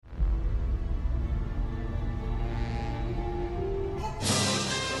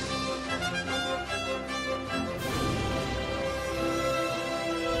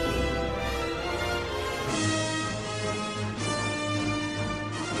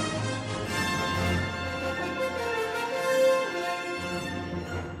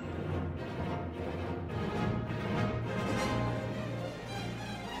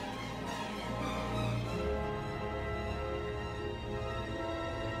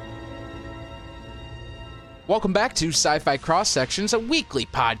Welcome back to Sci-Fi Cross Sections, a weekly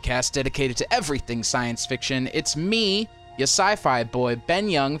podcast dedicated to everything science fiction. It's me, your sci-fi boy, Ben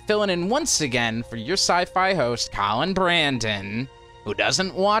Young, filling in once again for your sci-fi host, Colin Brandon, who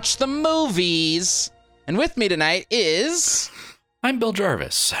doesn't watch the movies. And with me tonight is... I'm Bill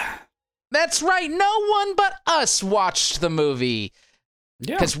Jarvis. That's right, no one but us watched the movie.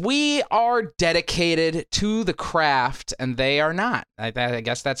 Yeah. Because we are dedicated to the craft, and they are not. I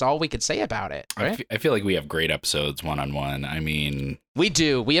guess that's all we could say about it, right? I feel like we have great episodes one-on-one. I mean... We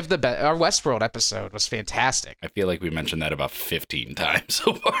do. We have our Westworld episode was fantastic. I feel like we mentioned that about 15 times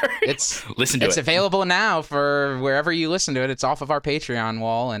so far. Listen to it. It's available now for wherever you listen to it. It's off of our Patreon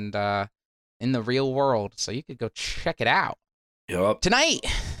wall and in the real world, so you could go check it out. Yep. Tonight,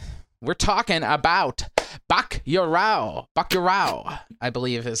 we're talking about Bacurau. Bacurau, I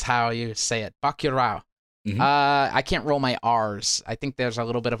believe is how you say it. Bacurau. Mm-hmm. I can't roll my R's. I think there's a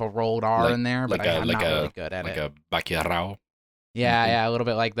little bit of a rolled R in there, but I'm not really good at it. Like a Bacurau. Yeah, yeah, a little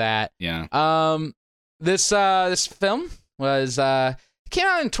bit like that. Yeah. This film was came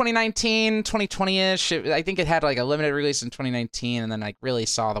out in 2019, 2020-ish. I think it had like a limited release in 2019, and then like really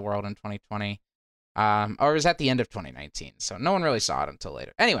saw the world in 2020. Or it was at the end of 2019, so no one really saw it until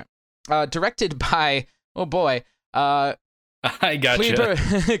later. Anyway, directed by I got you.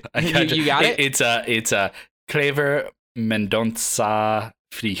 You got it. It's Kleber Mendonça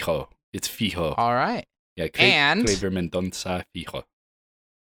Filho. It's Filho. All right. Yeah. Kleber Mendonça Filho.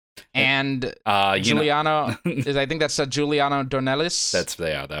 And Giuliano I think that's Giuliano Dornelis.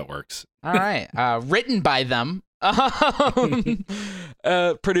 That works. All right. Written by them.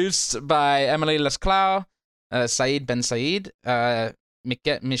 Produced by Emily Lesclau, Said Ben Said,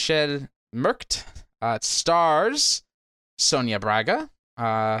 Michel Merkt. It stars Sonia Braga,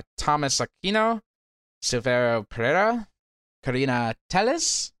 Thomas Aquino, Silverio Pereira, Karina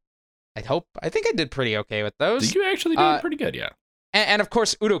Telles. I think I did pretty okay with those. You actually did pretty good, yeah. And of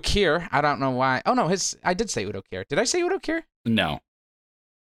course, Udo Kier. I don't know why. Oh, no, I did say Udo Kier. Did I say Udo Kier? No.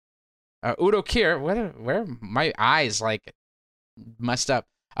 Udo Kier. Where my eyes like messed up.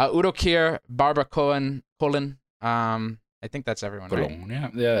 Udo Kier, Barbara Colin. I think that's everyone, right?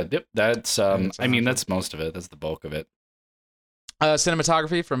 Yeah. Yep. That's I mean, that's most of it. That's the bulk of it.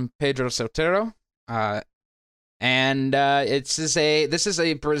 Cinematography from Pedro Sotero. And this is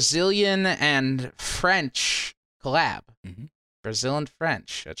a Brazilian and French collab. Mm-hmm. Brazil and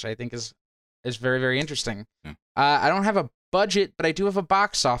French, which I think is very, very interesting. Yeah. I don't have a budget, but I do have a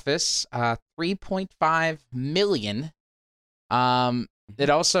box office, 3.5 million. It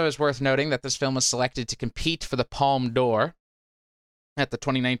also is worth noting that this film was selected to compete for the Palme d'Or at the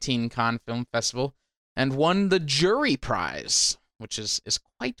 2019 Cannes Film Festival and won the jury prize, which is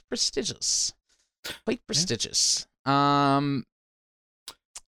quite prestigious. Quite prestigious.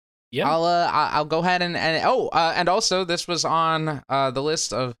 Yeah. I'll go ahead and also this was on the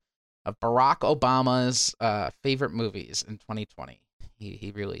list of Barack Obama's favorite movies in 2020.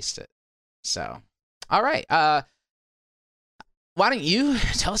 He released it. So, all right. Why don't you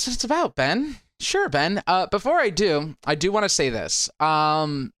tell us what it's about, Ben? Sure, Ben. Before I do want to say this.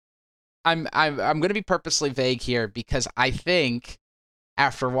 I'm going to be purposely vague here because I think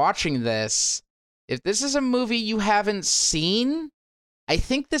after watching this, if this is a movie you haven't seen, I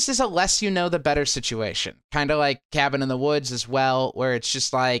think this is a less you know, the better situation. Kind of like Cabin in the Woods as well, where it's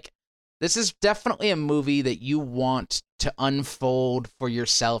just like, this is definitely a movie that you want to unfold for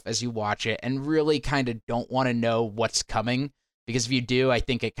yourself as you watch it and really kind of don't want to know what's coming. Because if you do, I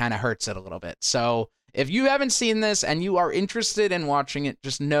think it kind of hurts it a little bit. So if you haven't seen this and you are interested in watching it,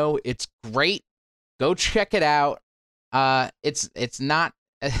 just know it's great. Go check it out. It's not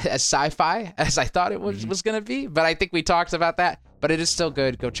as sci-fi as I thought it was going to be, but I think we talked about that. But it is still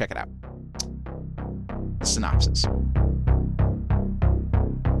good. Go check it out. Synopsis.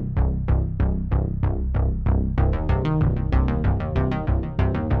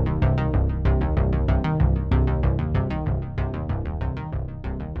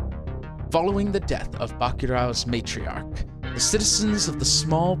 Following the death of Bacurau's matriarch, the citizens of the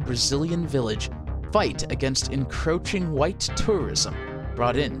small Brazilian village fight against encroaching white tourism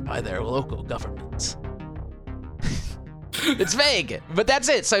brought in by their local government. It's vague, but that's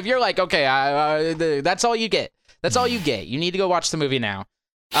it. So if you're like, okay, that's all you get. That's all you get. You need to go watch the movie now.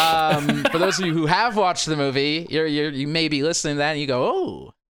 For those of you who have watched the movie, you may be listening to that and you go,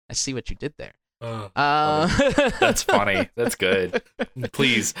 oh, I see what you did there. That's funny. That's good.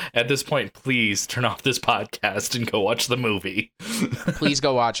 Please, at this point, please turn off this podcast and go watch the movie. Please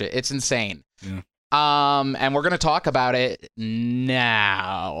go watch it. It's insane. Yeah. And we're gonna talk about it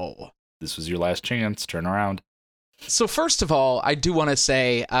now. This was your last chance. Turn around. So first of all, I do want to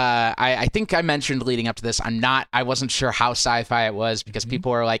say, I think I mentioned leading up to this, I wasn't sure how sci-fi it was because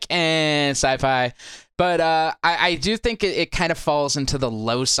people were like, sci-fi. But I do think it kind of falls into the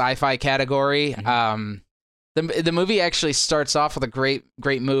low sci-fi category. The movie actually starts off with a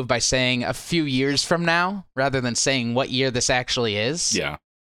great move by saying a few years from now, rather than saying what year this actually is. Yeah.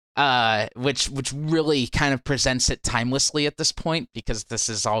 Which really kind of presents it timelessly at this point, because this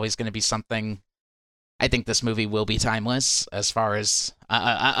is always going to be something. I think this movie will be timeless as far as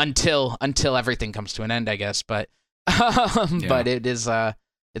until everything comes to an end, I guess. But but it is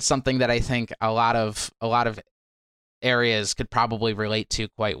it's something that I think a lot of areas could probably relate to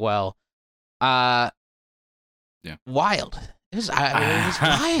quite well. Wild. It was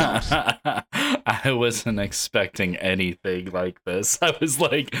wild. I wasn't expecting anything like this. I was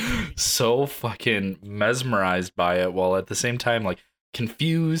like so fucking mesmerized by it, while at the same time like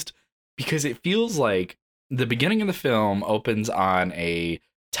confused, because it feels like the beginning of the film opens on a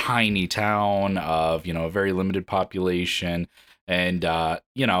tiny town of, a very limited population. And, they're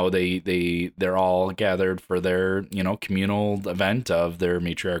all gathered for their, communal event of their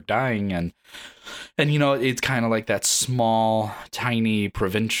matriarch dying. And it's kind of like that small, tiny,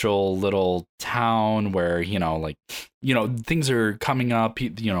 provincial little town where, things are coming up.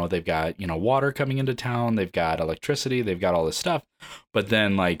 They've got, water coming into town. They've got electricity. They've got all this stuff. But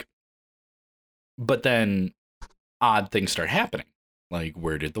then odd things start happening. Like,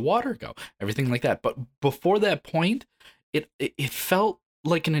 where did the water go? Everything like that. But before that point, it felt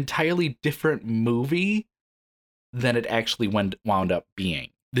like an entirely different movie than it actually wound up being.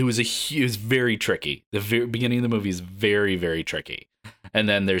 It was very tricky. The very beginning of the movie is very, very tricky. And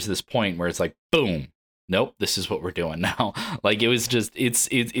then there's this point where it's like, boom, nope, this is what we're doing now. Like, it was just, it's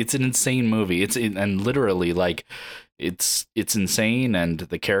an insane movie. And literally, like, it's insane, and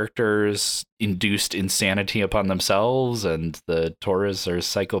the characters induced insanity upon themselves, and the tourists are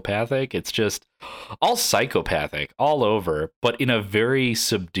psychopathic. It's just all psychopathic all over, but in a very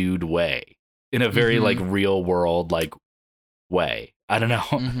subdued way, in a very like real world like way. I don't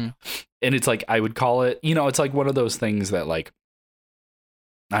know. And it's like, I would call it, it's like one of those things that, like,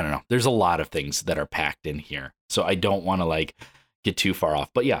 I don't know. There's a lot of things that are packed in here, so I don't want to like get too far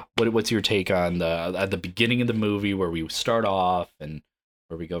off. But yeah, what's your take on at the beginning of the movie, where we start off and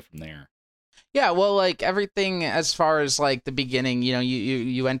where we go from there? Yeah, well, like everything as far as like the beginning,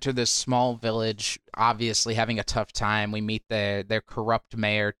 you enter this small village, obviously having a tough time. We meet their corrupt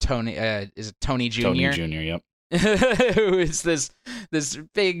mayor, Tony. Is it Tony Jr.? Tony Jr. Yep. Who is this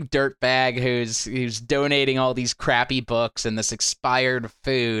big dirtbag who's donating all these crappy books and this expired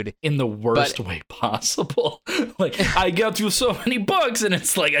food in the worst way possible. Like, I got you so many books, and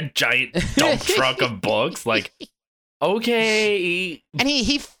it's like a giant dump truck of books. Like, okay. And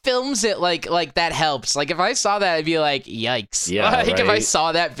he films it like that helps. Like, if I saw that, I'd be like, yikes. Yeah, like, right? If I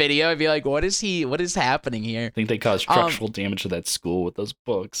saw that video, I'd be like, what is happening here? I think they caused structural damage to that school with those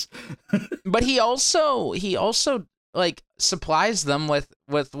books. But he also like supplies them with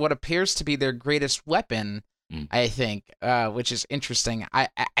what appears to be their greatest weapon, I think, which is interesting. I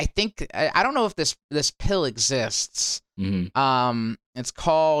think, I don't know if this pill exists. It's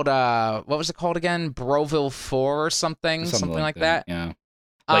called what was it called again? Broville 4 or something like that. Yeah,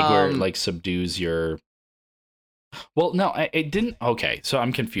 like where it like subdues your. Well, no, it didn't. Okay, so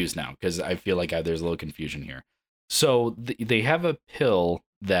I'm confused now, because I feel like there's a little confusion here. So they have a pill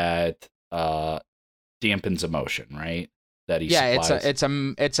that dampens emotion, right? That he supplies.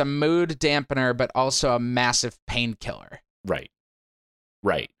 it's a mood dampener, but also a massive painkiller. Right.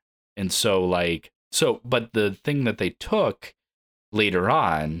 And but the thing that they took later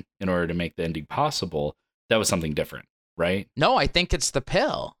on in order to make the ending possible, that was something different, right? No, I think it's the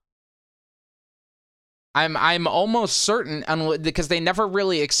pill. I'm almost certain, because they never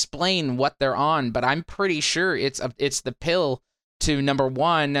really explain what they're on, but I'm pretty sure it's the pill to, number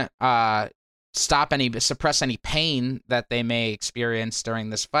one, suppress any pain that they may experience during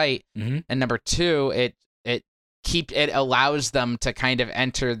this fight, and number two, it allows them to kind of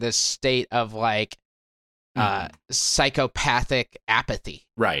enter this state of like psychopathic apathy.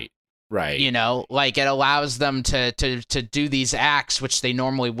 Right. Like, it allows them to do these acts which they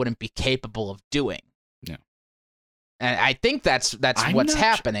normally wouldn't be capable of doing. Yeah. And I think that's what's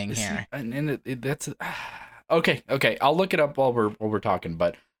happening here. And that's okay. I'll look it up while we're talking,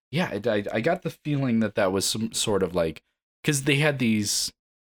 but yeah, I got the feeling that was some sort of like, because they had these.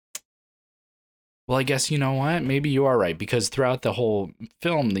 Well, I guess, you know what? Maybe you are right, because throughout the whole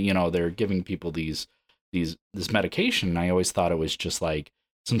film, they're giving people this medication. And I always thought it was just like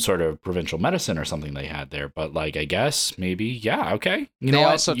some sort of provincial medicine or something they had there. But like, I guess maybe, yeah, okay. You know They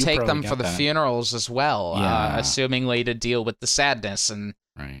what? also You take probably them got for the that. funerals as well, Yeah. assumingly to deal with the sadness and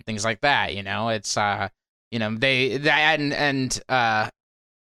Right. things like that. You know, it's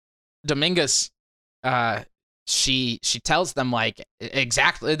Dominguez, she tells them like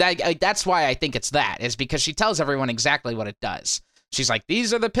exactly that. That's why I think it's that, is because she tells everyone exactly what it does. She's like,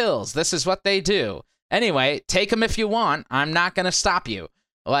 these are the pills. This is what they do. Anyway, take them if you want. I'm not gonna stop you.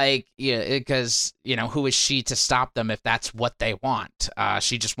 Like, yeah, because who is she to stop them if that's what they want?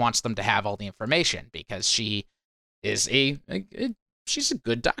 She just wants them to have all the information because she is she's a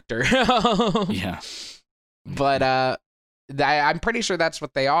good doctor. Yeah. But I'm pretty sure that's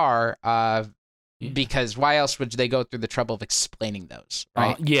what they are. Because why else would they go through the trouble of explaining those,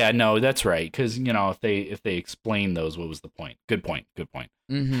 right? Yeah, no, that's right. Because if they explain those, what was the point? Good point.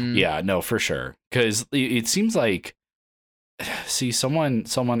 Mm-hmm. Yeah, no, for sure. Because it seems like, see, someone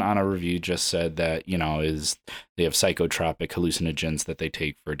on a review just said that is they have psychotropic hallucinogens that they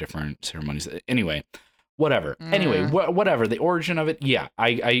take for different ceremonies. Anyway, whatever. Anyway, whatever the origin of it. Yeah,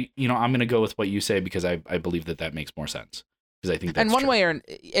 I'm gonna go with what you say because I believe that makes more sense. Because I think that's and one true. way or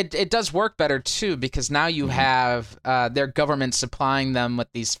it does work better too, because now you have their government supplying them with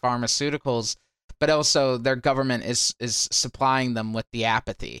these pharmaceuticals, but also their government is supplying them with the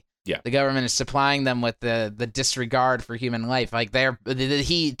apathy. Yeah. The government is supplying them with the disregard for human life. Like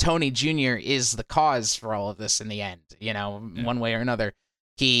Tony Jr. is the cause for all of this in the end. One way or another.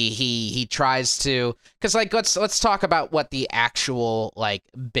 He tries to, because like let's talk about what the actual like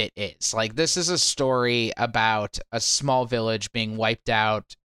bit is. Like, this is a story about a small village being wiped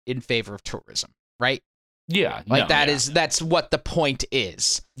out in favor of tourism, right? Yeah, like that's what the point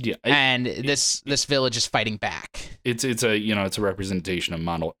is. Yeah, and this village is fighting back. It's a representation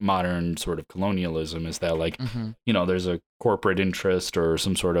of modern sort of colonialism. Is that like there's a corporate interest or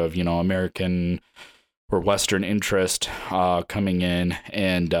some sort of American or Western interest coming in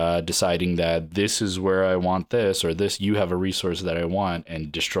and deciding that this is where I want this, or this, you have a resource that I want,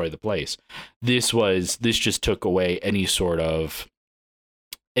 and destroy the place. This just took away any sort of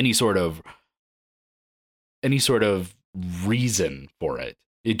reason for it.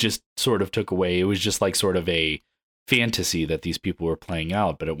 It just sort of took away. It was just like sort of a fantasy that these people were playing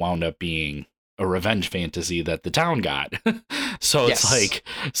out, but it wound up being a revenge fantasy that the town got. So Yes. It's like,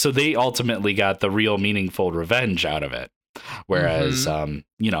 so they ultimately got the real meaningful revenge out of it. Whereas,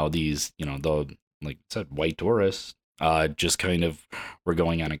 these, the, like I said, white tourists, just kind of were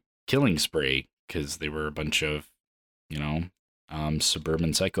going on a killing spree because they were a bunch of,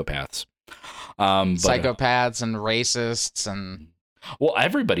 suburban psychopaths. Psychopaths and racists and. Well,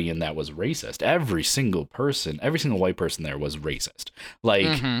 everybody in that was racist. Every single white person there was racist.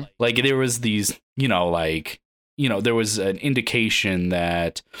 Like there was these, there was an indication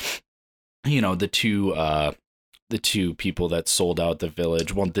that, the two people that sold out the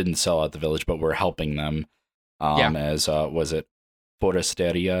village, one didn't sell out the village, but were helping them. As was it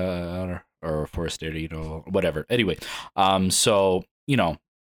Foresteria or Foresterio, whatever. Anyway, so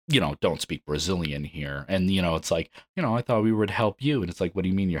don't speak Brazilian here. And, it's like, I thought we would help you. And it's like, what do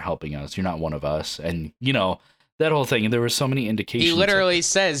you mean you're helping us? You're not one of us. And, that whole thing. And there were so many indications. He literally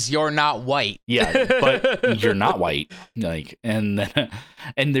says, you're not white. Yeah, but you're not white. Like, and then,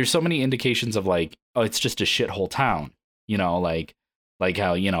 and there's so many indications of like, oh, it's just a shithole town. Like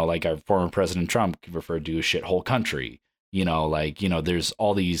how, like our former President Trump referred to a shithole country. There's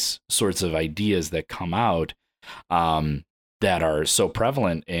all these sorts of ideas that come out, that are so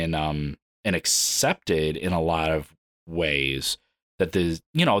prevalent and accepted in a lot of ways that the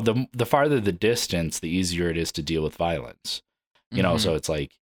farther the distance, the easier it is to deal with violence. So it's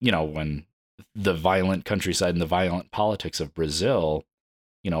like, when the violent countryside and the violent politics of Brazil,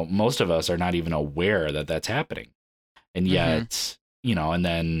 most of us are not even aware that that's happening. And yet, and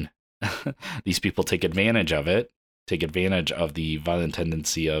then these people take advantage of the violent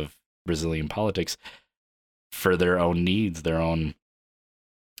tendency of Brazilian politics for their own needs, their own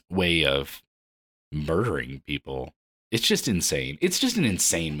way of murdering people. It's just insane. It's just an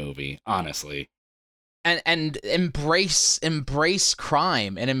insane movie, honestly. And embrace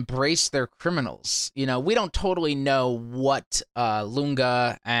crime and embrace their criminals. We don't totally know what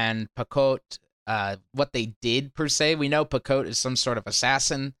Lunga and Pacote, what they did per se. We know Pacote is some sort of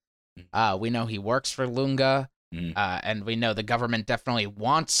assassin. We know he works for Lunga, and we know the government definitely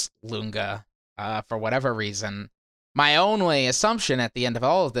wants Lunga. For whatever reason. My only assumption at the end of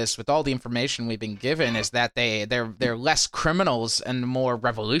all of this, with all the information we've been given, is that they're less criminals and more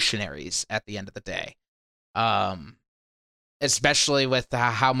revolutionaries at the end of the day. Especially with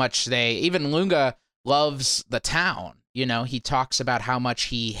how much even Lunga loves the town. You know, he talks about how much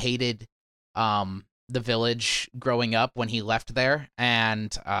he hated the village growing up when he left there,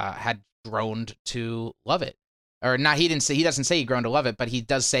 and had grown to love it. Or not, he doesn't say he grown to love it, but he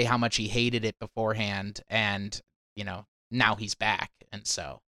does say how much he hated it beforehand, and you know, now he's back. And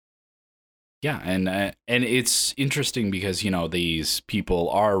so Yeah, and it's interesting because, you know, these people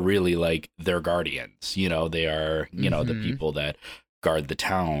are really like their guardians. You know, they are, you know, the people that guard the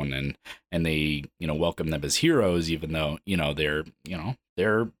town, and they, you know, welcome them as heroes, even though, you know, they're, you know,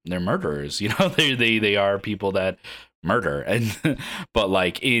 they're murderers. You know, they are people that murder. And but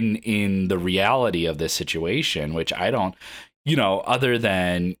like in the reality of this situation, which I don't, you know, other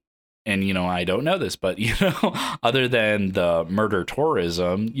than, and you know, I don't know this, but you know, other than the murder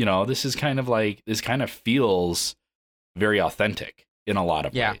tourism, you know, this is kind of like, this kind of feels very authentic in a lot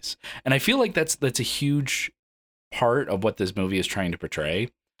of ways. And I feel like that's a huge part of what this movie is trying to portray,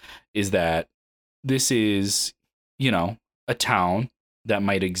 is that this is, you know, a town that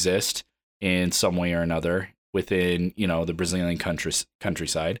might exist in some way or another within, you know, the Brazilian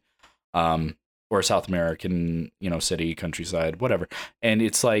countryside, or South American, you know, city, countryside, whatever. And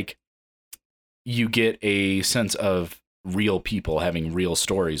it's like, you get a sense of real people having real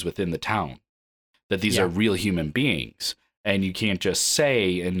stories within the town, that these are real human beings. And you can't just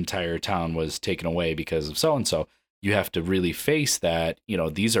say an entire town was taken away because of so-and-so. You have to really face that, you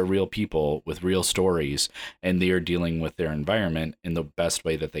know, these are real people with real stories, and they are dealing with their environment in the best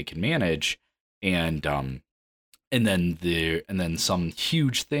way that they can manage. And then some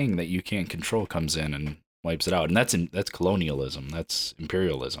huge thing that you can't control comes in and wipes it out. And that's colonialism. That's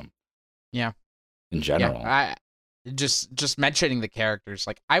imperialism. Yeah. In general. Yeah, just mentioning the characters,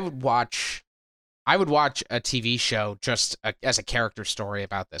 like I would watch a TV show just as a character story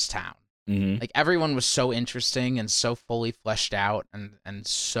about this town. Like everyone was so interesting and so fully fleshed out, and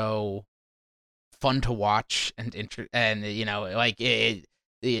so fun to watch, and you know, like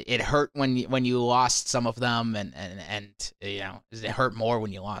it hurt when you lost some of them, and you know, it hurt more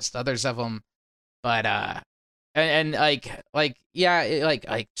when you lost others of them. But and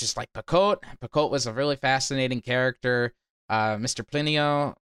just like Pacote was a really fascinating character. Mr.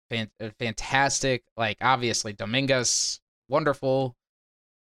 Plinio, fantastic. Like obviously Dominguez, wonderful.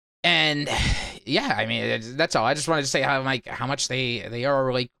 And yeah, I mean, that's all. I just wanted to say how much they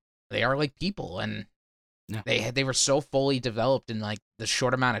are like people, and they were so fully developed in like the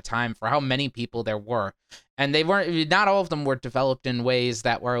short amount of time for how many people there were. And not all of them were developed in ways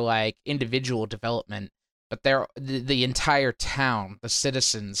that were like individual development, but the entire town, the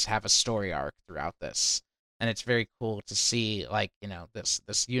citizens have a story arc throughout this. And it's very cool to see, like, you know, this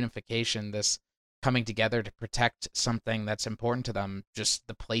unification, this coming together to protect something that's important to them, just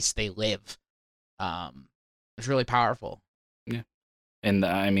the place they live. It's really powerful. Yeah. And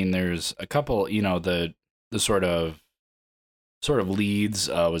I mean, there's a couple, you know, the sort of leads,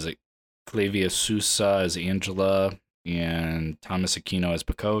 was it Clavia Sousa as Angela and Thomas Aquino as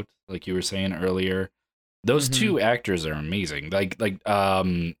Pacote, like you were saying earlier. Those two actors are amazing. Like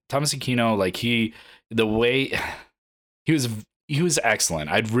Thomas Aquino, like he was excellent.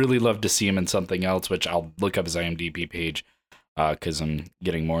 I'd really love to see him in something else, which I'll look up his IMDb page, because I'm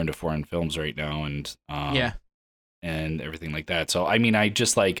getting more into foreign films right now, and and everything like that. So I mean, I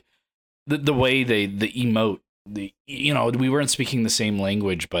just like the way the emote, you know, we weren't speaking the same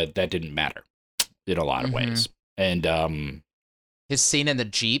language, but that didn't matter in a lot of ways. And his scene in the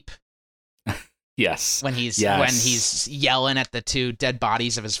Jeep. Yes. When he's yelling at the two dead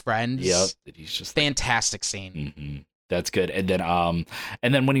bodies of his friends. Yep. He's just fantastic scene. That's good. And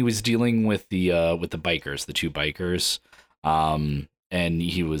then when he was dealing with the bikers, the two bikers, and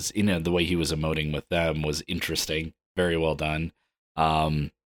he was, you know, the way he was emoting with them was interesting. Very well done.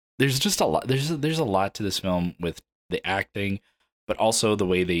 There's just a lot. There's a lot to this film with the acting, but also the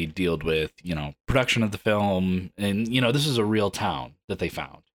way they dealt with, you know, production of the film. And, you know, this is a real town that they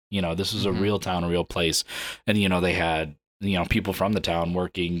found. You know, this is a real town, a real place. And, you know, they had, you know, people from the town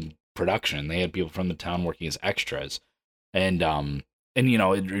working production. They had people from the town working as extras. And you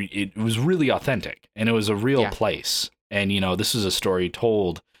know, it was really authentic, and it was a real place. And, you know, this is a story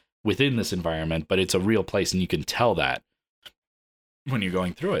told within this environment, but it's a real place, and you can tell that when you're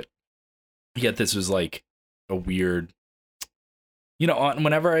going through it. Yet this was like a weird, you know,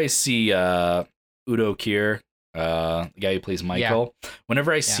 whenever I see Udo Kier, the guy who plays Michael,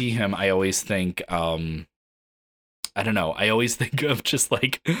 whenever I see him, I always think, I don't know, I always think of just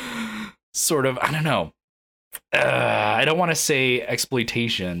like sort of, I don't know, I don't want to say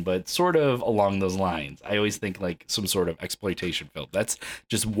exploitation, but sort of along those lines. I always think like some sort of exploitation film. That's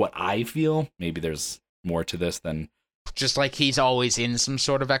just what I feel. Maybe there's more to this than just like he's always in some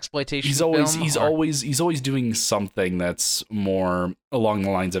sort of exploitation He's always doing something that's more along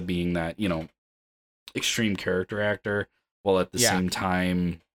the lines of being that, extreme character actor, while at the same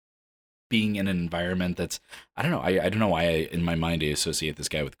time being in an environment that's, I don't know. I don't know why in my mind I associate this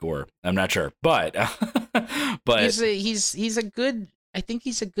guy with gore. I'm not sure, but he's a good. I think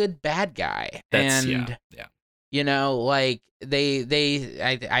he's a good bad guy. And like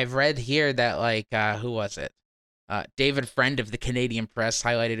I've read here that like who was it? David Friend of the Canadian Press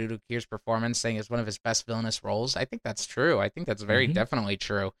highlighted Udo Kier's performance, saying it's one of his best villainous roles. I think that's true. I think that's very definitely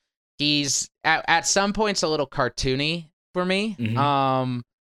true. He's at some points a little cartoony for me.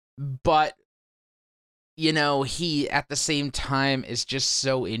 But he at the same time is just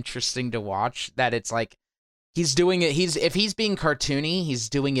so interesting to watch that it's like he's doing it. If he's being cartoony, he's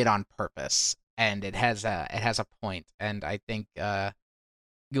doing it on purpose, and it has a point. And I think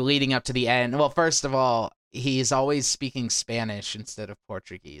leading up to the end, well, first of all, he's always speaking Spanish instead of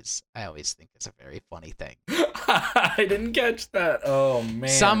Portuguese. I always think it's a very funny thing. I didn't catch that. Oh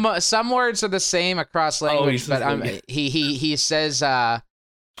man. Some words are the same across language, but he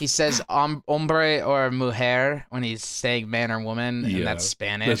says hombre or mujer when he's saying man or woman, and that's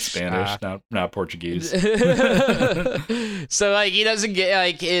Spanish. That's Spanish, not Portuguese. So like he doesn't get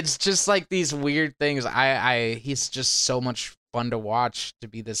like, it's just like these weird things. He's just so much fun to watch to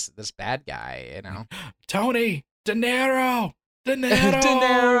be this bad guy, Tony De Niro. They don't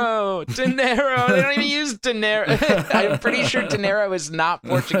even use dinero. I'm pretty sure dinero is not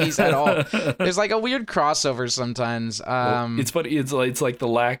Portuguese at all. There's like a weird crossover sometimes. It's funny. It's like the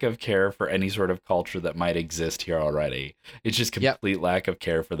lack of care for any sort of culture that might exist here already. It's just complete lack of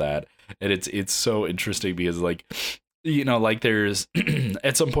care for that, and it's so interesting because like, like there's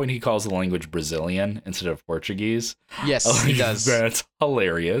at some point he calls the language Brazilian instead of Portuguese. Yes, he does. That's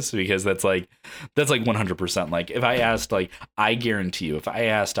hilarious because that's like 100%. Like if I asked, like, I guarantee you, if I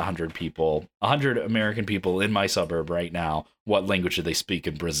asked 100 American people in my suburb right now, what language do they speak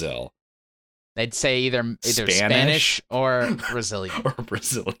in Brazil? They'd say either Spanish or Brazilian. Or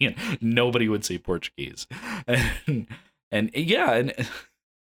Brazilian. Nobody would say Portuguese. And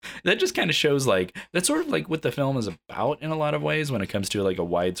that just kind of shows like that's sort of like what the film is about in a lot of ways when it comes to like a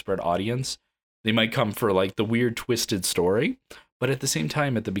widespread audience. They might come for like the weird twisted story, but at the same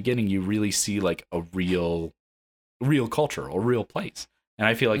time at the beginning you really see like a real culture or real place. And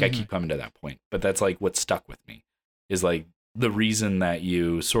I feel like I keep coming to that point, but that's like what stuck with me is like the reason that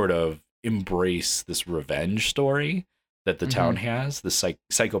you sort of embrace this revenge story that the town has, the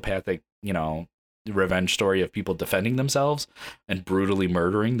psychopathic, revenge story of people defending themselves and brutally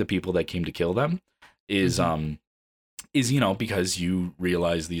murdering the people that came to kill them is because you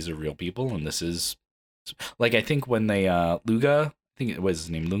realize these are real people. And this is like, I think when they Luga, I think it was his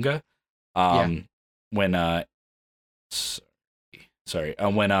name, Lunga, when when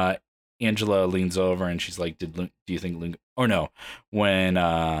Angela leans over and she's like, do you think Lunga, or no, when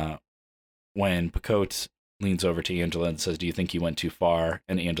Pacote leans over to Angela and says, do you think he went too far?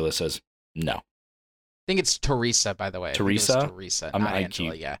 And Angela says no. I think it's Teresa, by the way. Teresa? Teresa, not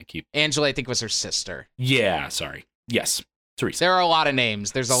Angela, Angela, I think, was her sister. Yeah, sorry. Yes, Teresa. There are a lot of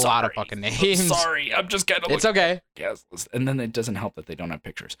names. There's a lot of fucking names. Sorry, I'm just kind of It's okay. Yes, and then it doesn't help that they don't have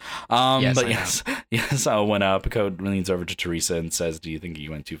pictures. Yes, but yes. So when Pacote leans over to Teresa and says, do you think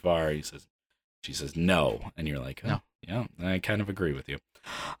you went too far? She says, no. And you're like, no. Yeah, I kind of agree with you.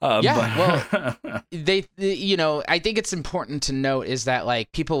 Well, they I think it's important to note is that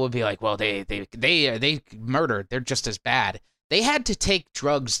like people will be like, well, they murdered, they're just as bad. They had to take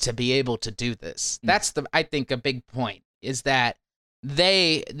drugs to be able to do this. That's I think a big point is that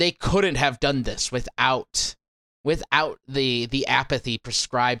they couldn't have done this without the apathy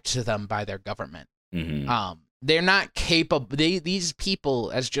prescribed to them by their government. They're not capable. These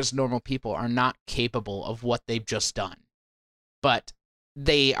people, as just normal people, are not capable of what they've just done. But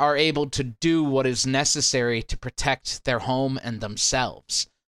they are able to do what is necessary to protect their home and themselves.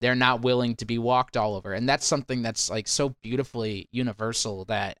 They're not willing to be walked all over. And that's something that's like so beautifully universal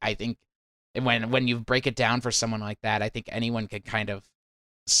that I think when you break it down for someone like that, I think anyone can kind of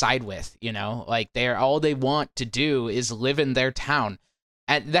side with, like all they want to do is live in their town.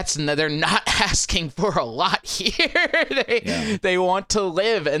 And they're not asking for a lot here. They want to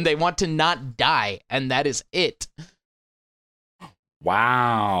live and they want to not die. And that is it.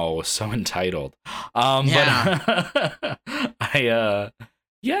 Wow, so entitled. But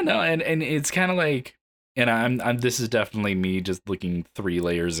and it's kind of like, and I'm this is definitely me just looking 3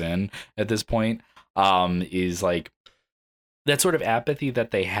 layers in at this point. Is like that sort of apathy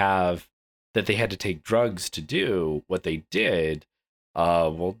that they have, that they had to take drugs to do what they did.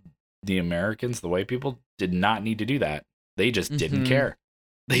 Well, the Americans, the white people, did not need to do that. They just didn't Mhm. care.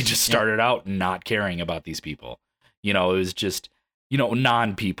 They just started out not caring about these people. It was just,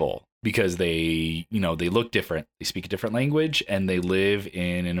 non-people, because they, they look different. They speak a different language, and they live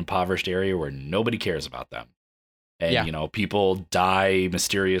in an impoverished area where nobody cares about them. And, Yeah. People die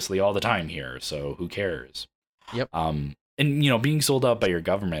mysteriously all the time here. So who cares? Yep. And, being sold out by your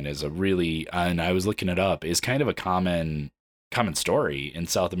government is a really, and I was looking it up, is kind of a common story in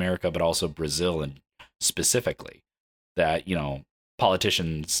South America, but also Brazil, and specifically that,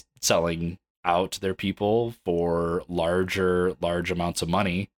 politicians selling out their people for large amounts of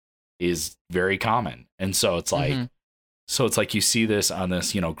money is very common. And so it's like, you see this on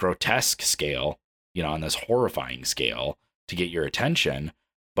this, grotesque scale, on this horrifying scale to get your attention,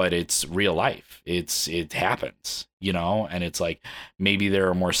 but it's real life. It happens, and it's like, maybe there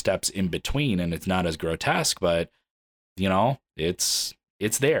are more steps in between and it's not as grotesque, but it's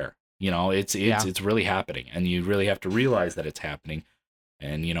there, it's really happening, and you really have to realize that it's happening.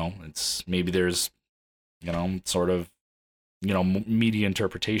 And, it's maybe there's, sort of, media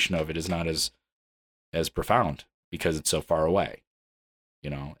interpretation of it is not as profound because it's so far away,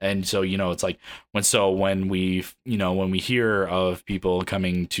 and so, it's like when we hear of people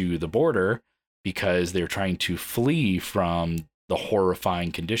coming to the border because they're trying to flee from the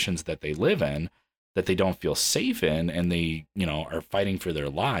horrifying conditions that they live in, that they don't feel safe in, and they, are fighting for their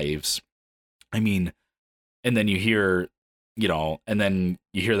lives. I mean, and then you hear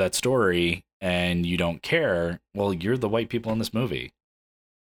that story and you don't care. Well, you're the white people in this movie.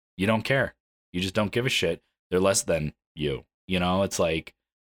 You don't care. You just don't give a shit. They're less than you. It's like,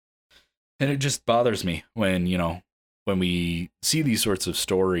 and it just bothers me when we see these sorts of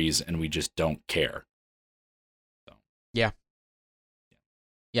stories and we just don't care. So. Yeah.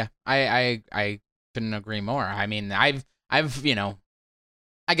 I couldn't agree more. I mean, I've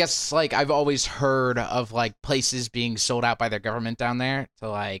I guess, like, I've always heard of, like, places being sold out by their government down there to,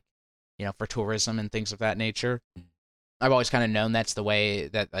 like, for tourism and things of that nature. I've always kind of known that's the way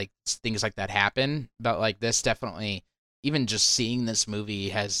that, like, things like that happen. But, like, this definitely, even just seeing this movie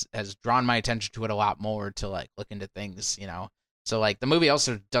has drawn my attention to it a lot more to, like, look into things, So, like, the movie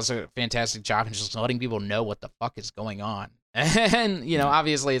also does a fantastic job in just letting people know what the fuck is going on. And,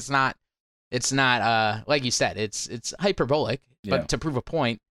 obviously it's not, like you said, it's hyperbolic, but to prove a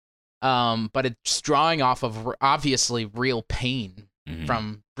point. But it's drawing off of obviously real pain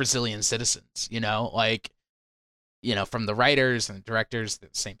from Brazilian citizens, from the writers and directors, the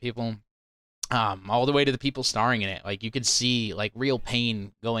same people, all the way to the people starring in it. Like, you could see, like, real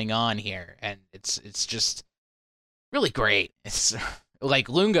pain going on here, and it's just really great. It's like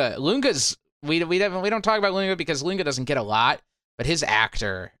Lunga's we don't talk about Lunga because Lunga doesn't get a lot, but his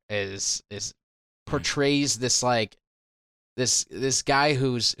actor is portrays this, like, this guy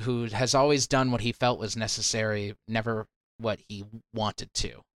who has always done what he felt was necessary, never what he wanted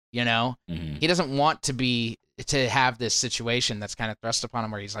to. He doesn't want to have this situation that's kind of thrust upon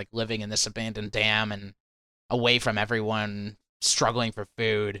him where he's, like, living in this abandoned dam and away from everyone, struggling for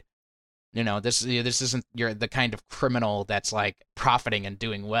food. This isn't the kind of criminal that's, like, profiting and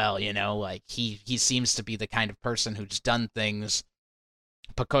doing well. Like, he seems to be the kind of person who's done things.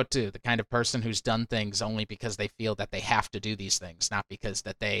 Pacotu, the kind of person who's done things only because they feel that they have to do these things, not because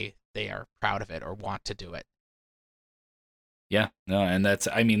that they are proud of it or want to do it. Yeah, no, and that's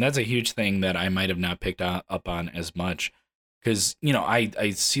a huge thing that I might have not picked up on as much, because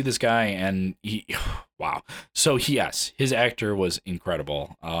I see this guy and he, wow. So his actor was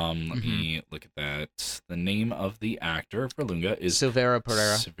incredible. Let me look at that. The name of the actor for Lunga is Silverio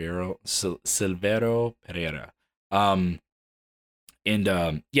Pereira. Silverio Pereira.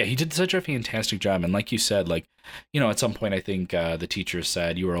 And he did such a fantastic job. And like you said, like, at some point, I think the teacher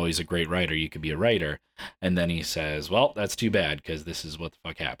said, you were always a great writer. You could be a writer. And then he says, well, that's too bad, because this is what the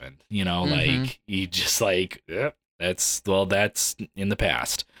fuck happened. Like, he just, like, that's in the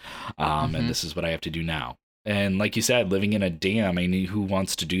past. And this is what I have to do now. And like you said, living in a dam, I mean, who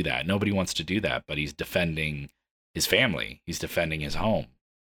wants to do that? Nobody wants to do that, but he's defending his family. He's defending his home.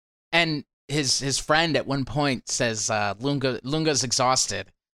 And his friend at one point says, Lunga's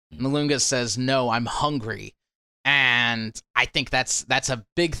exhausted. And Lunga says, no, I'm hungry. And I think that's a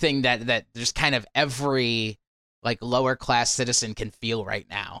big thing that just kind of every, like, lower class citizen can feel right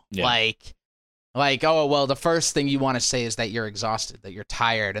now. Yeah. Like, oh, well, the first thing you want to say is that you're exhausted, that you're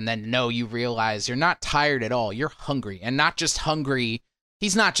tired. And then, no, you realize you're not tired at all. You're hungry. And not just hungry.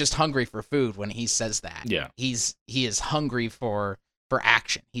 He's not just hungry for food when he says that. Yeah. He is hungry for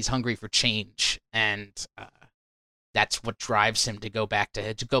action. He's hungry for change. And that's what drives him to go back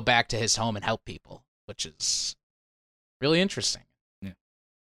to his home and help people, which is really interesting. Yeah.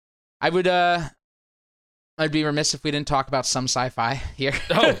 I would I'd be remiss if we didn't talk about some sci-fi here.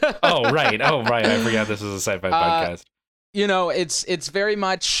 Right. I forgot this was a sci-fi podcast. You know, it's very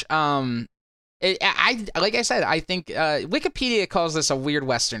much I like I said, I think Wikipedia calls this a weird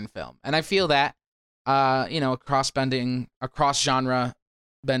Western film, and I feel that you know, a cross genre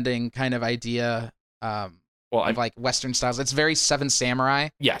bending kind of idea of like Western styles. It's very Seven Samurai.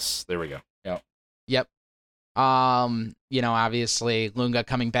 Yes, there we go. Yep. You know, obviously Lunga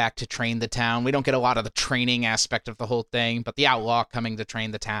coming back to train the town. We don't get a lot of the training aspect of the whole thing, but the outlaw coming to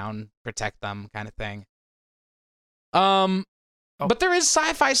train the town, protect them, kind of thing. But there is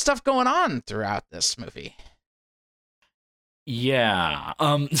sci-fi stuff going on throughout this movie. Yeah.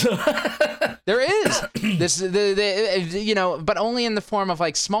 There is this, you know, but only in the form of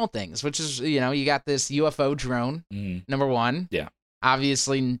like small things, which is, you know, you got this UFO drone, number one. Yeah.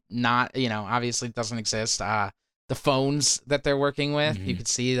 Obviously not, you know, obviously doesn't exist. The phones that they're working with, you could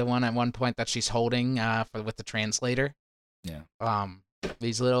see the one at one point that she's holding with the translator. Yeah.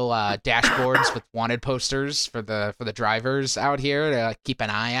 These little dashboards with wanted posters for the drivers out here to keep an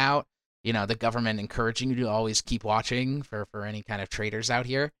eye out. You know, the government encouraging you to always keep watching for any kind of traitors out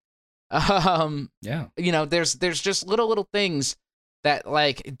here. Yeah. You know, there's just little things that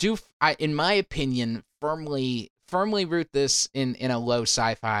like in my opinion, firmly root this in a low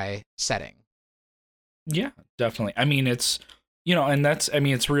sci-fi setting. Yeah, definitely. I mean, it's, you know, and that's, I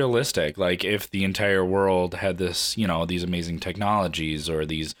mean, it's realistic. Like, if the entire world had this, you know, these amazing technologies or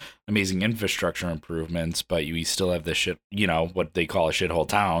these amazing infrastructure improvements, but we still have this shit, you know, what they call a shithole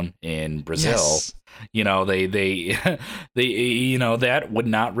town in Brazil, yes. You know, they, you know, that would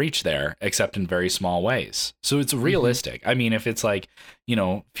not reach there except in very small ways. So it's realistic. I mean, if it's like, you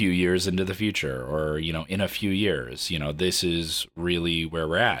know, a few years into the future or, you know, in a few years, you know, this is really where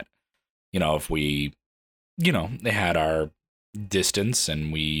we're at. You know, if we, you know, they had our distance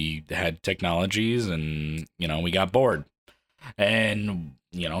and we had technologies and, you know, we got bored and,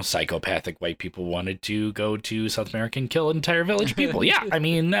 you know, psychopathic white people wanted to go to South America and kill an entire village of people. Yeah, I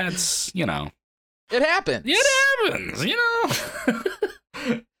mean, that's, you know, it happens. It happens, you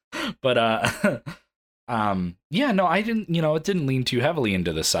know. But yeah, no, I didn't, you know, it didn't lean too heavily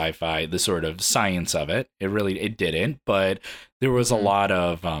into the sci-fi, the sort of science of it. It didn't, but there was a lot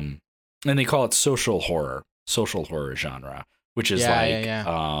of and they call it social horror genre, which is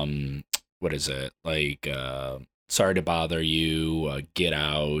what is it? Like Sorry to Bother You, Get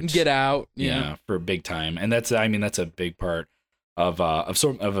Out. Yeah, for big time. And that's, I mean, that's a big part of a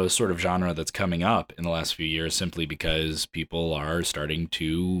sort of genre that's coming up in the last few years, simply because people are starting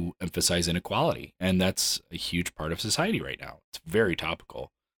to emphasize inequality, and that's a huge part of society right now. It's very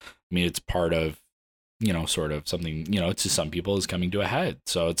topical. I mean, it's part of, you know, sort of something, you know, to some people is coming to a head.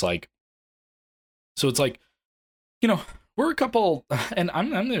 So it's like, you know, we're a couple, and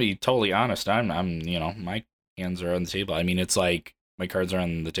I'm gonna be totally honest. I'm, you know, my hands are on the table. I mean, it's like, my cards are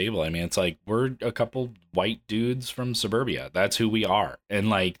on the table. I mean, it's like, we're a couple white dudes from suburbia. That's who we are. And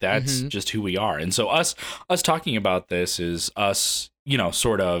like, that's just who we are. And so us talking about this is us, you know,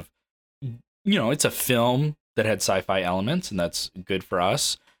 sort of, you know, it's a film that had sci-fi elements, and that's good for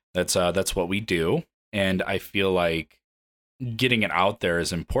us. That's what we do. And I feel like getting it out there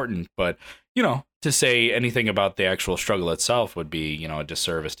is important, but, you know, to say anything about the actual struggle itself would be, you know, a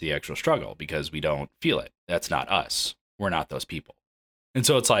disservice to the actual struggle, because we don't feel it. That's not us. We're not those people. And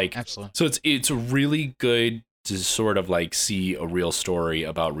so it's like, absolutely. So it's really good to sort of like see a real story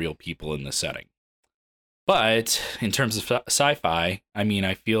about real people in the setting. But in terms of sci-fi, I mean,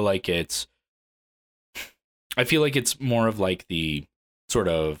 I feel like it's more of like the sort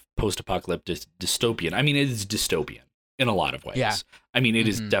of post-apocalyptic dystopian. I mean, it is dystopian in a lot of ways. Yeah. I mean, it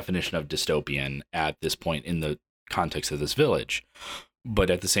is definition of dystopian at this point in the context of this village. But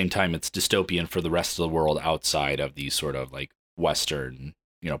at the same time, it's dystopian for the rest of the world outside of these sort of like Western,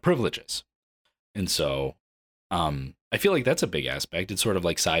 you know, privileges. And so I feel like that's a big aspect. It's sort of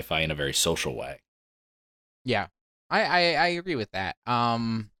like sci-fi in a very social way. Yeah, I agree with that.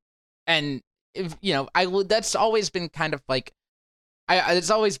 And if, you know, that's always been kind of like,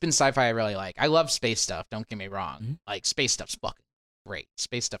 it's always been sci-fi I really like. I love space stuff. Don't get me wrong. Like, space stuff's fucking great.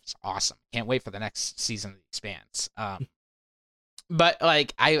 Space stuff's awesome. Can't wait for the next season of The Expanse. But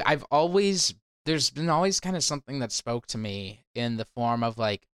like, there's been always kind of something that spoke to me in the form of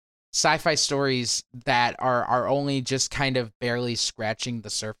like sci-fi stories that are only just kind of barely scratching the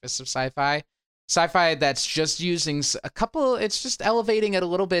surface of sci-fi. Sci-fi that's just using it's just elevating it a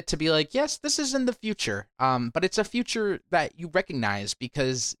little bit to be like, yes, this is in the future. But it's a future that you recognize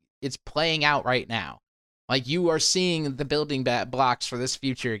because it's playing out right now. Like, you are seeing the building blocks for this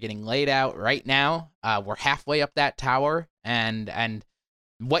future getting laid out right now. We're halfway up that tower, and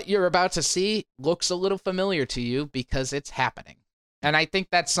what you're about to see looks a little familiar to you because it's happening. And I think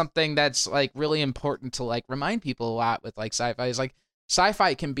that's something that's like really important to like remind people a lot with like sci-fi is like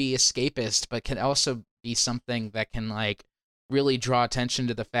sci-fi can be escapist, but can also be something that can like really draw attention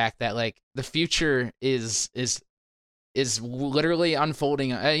to the fact that like the future is literally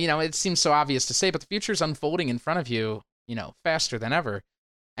unfolding. It seems so obvious to say, but the future is unfolding in front of you, faster than ever.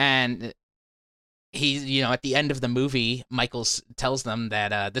 And he, at the end of the movie, Michael tells them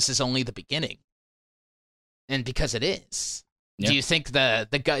that this is only the beginning. And because it is. Yeah. Do you think the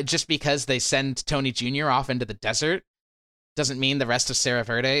guy, just because they send Tony Jr. off into the desert, doesn't mean the rest of Serra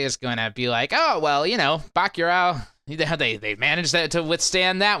Verde is going to be like, oh, well, Bacurau, they managed to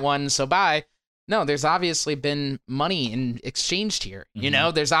withstand that one, so bye. No, there's obviously been money exchanged here.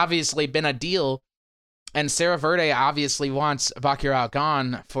 Mm-hmm. There's obviously been a deal, and Serra Verde obviously wants Bacurau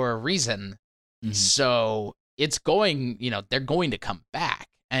gone for a reason. Mm-hmm. So it's going, they're going to come back.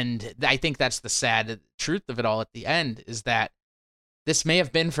 And I think that's the sad truth of it all at the end, is that this may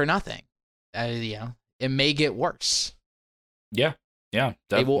have been for nothing. It may get worse. Yeah,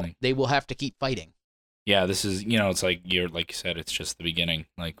 definitely. They will have to keep fighting. Yeah, this is, it's like you said, it's just the beginning,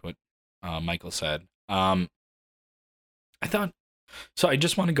 like what Michael said. I thought, so I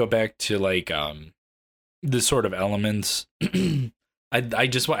just want to go back to like the sort of elements. I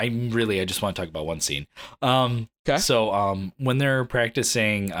just want to talk about one scene. Okay. So when they're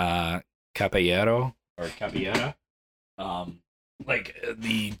practicing capoeira or capoeira, like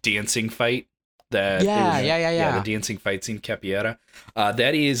the dancing fight that the dancing fight scene capoeira,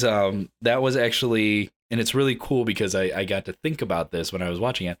 that was actually, and it's really cool because I got to think about this when I was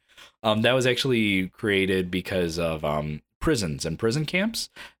watching it. That was actually created because of prisons and prison camps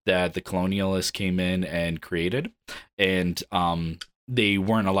that the colonialists came in and created, and they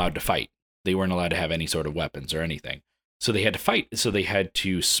weren't allowed to fight. They weren't allowed to have any sort of weapons or anything. So they had to fight. So they had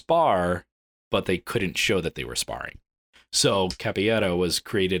to spar, but they couldn't show that they were sparring. So capoeira was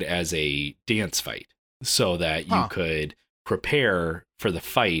created as a dance fight so that you could prepare for the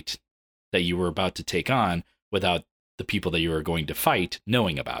fight that you were about to take on without the people that you were going to fight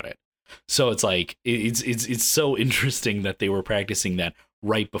knowing about it. So it's like, it's so interesting that they were practicing that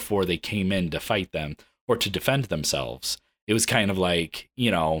right before they came in to fight them or to defend themselves. It was kind of like,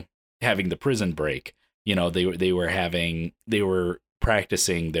 having the prison break. They were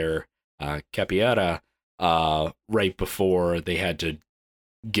practicing their capoeira right before they had to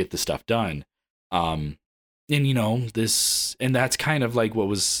get the stuff done. And that's kind of like what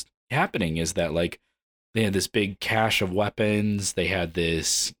was happening, is that like they had this big cache of weapons. They had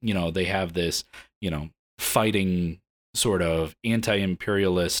this, fighting sort of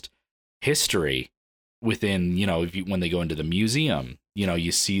anti-imperialist history within, when they go into the museum,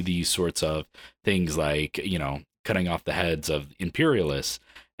 you see these sorts of things like, cutting off the heads of imperialists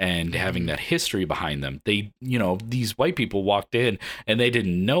and having that history behind them. They, these white people walked in and they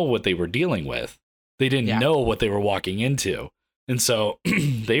didn't know what they were dealing with. They didn't know what they were walking into. And so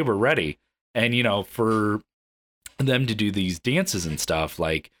they were ready. And, for them to do these dances and stuff,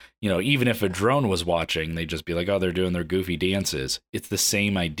 like, even if a drone was watching, they'd just be like, oh, they're doing their goofy dances. It's the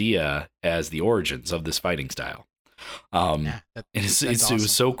same idea as the origins of this fighting style. And it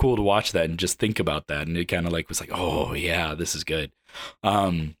was so cool to watch that and just think about that. And it kind of like was like, oh yeah, this is good.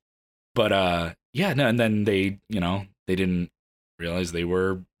 And then they, they didn't realize they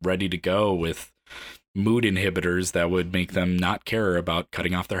were ready to go with mood inhibitors that would make them not care about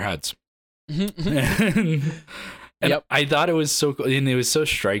cutting off their heads. And I thought it was so cool, and it was so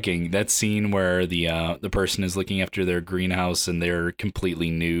striking, that scene where the person is looking after their greenhouse and they're completely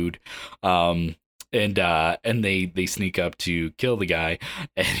nude, and they sneak up to kill the guy,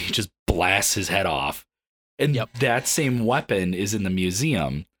 and he just blasts his head off. And that same weapon is in the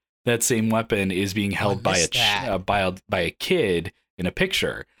museum. That same weapon is being held by a kid in a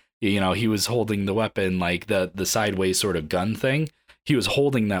picture. He was holding the weapon like the sideways sort of gun thing. He was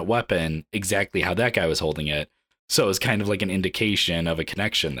holding that weapon exactly how that guy was holding it. So it was kind of like an indication of a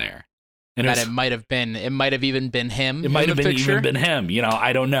connection there. And it might have even been him. It might have even been him.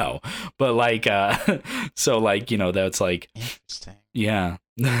 I don't know. But like, so like, that's like, interesting. Yeah.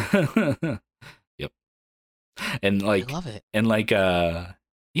 Yep. And like, I love it. And like,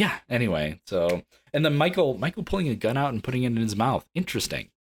 yeah. Anyway, so, and then Michael pulling a gun out and putting it in his mouth. Interesting.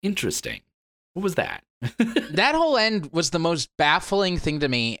 What was that? That whole end was the most baffling thing to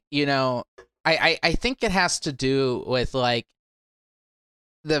me. I think it has to do with like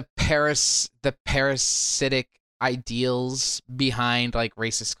the parasitic ideals behind like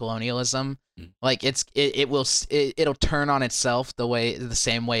racist colonialism. Like it'll turn on itself the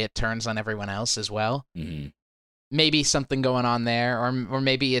same way it turns on everyone else as well. Mm-hmm. maybe something going on there, or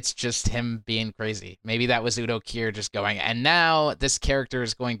maybe it's just him being crazy. Maybe that was Udo Kier just going, and now this character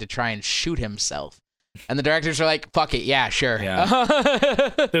is going to try and shoot himself. And the directors are like, fuck it, yeah, sure. Yeah.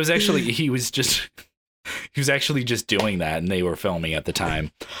 There was actually, he was actually just doing that, and they were filming at the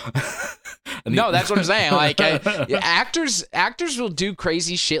time. No, that's what I'm saying. Like, actors will do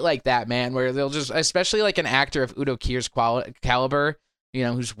crazy shit like that, man, where they'll just, especially like an actor of Udo Kier's caliber, you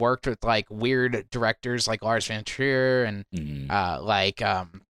know, who's worked with like weird directors like Lars von Trier and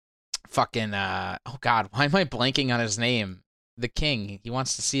fucking oh god, why am I blanking on his name? The King. He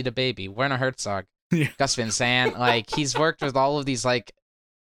wants to see the baby. Werner Herzog. Yeah. Gus Van Sant. Like, he's worked with all of these like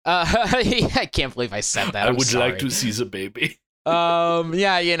I can't believe I said that. I would like to see the baby.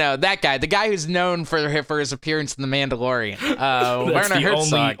 Yeah, you know, that guy, the guy who's known for his appearance in The Mandalorian. That's Werner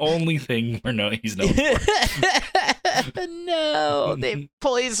Herzog. only thing he's known for. No, they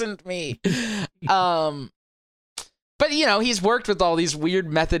poisoned me. But you know, he's worked with all these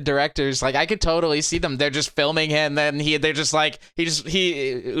weird method directors. Like, I could totally see them. They're just filming him, and they're just like,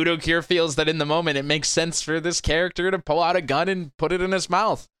 Udo Kier feels that in the moment it makes sense for this character to pull out a gun and put it in his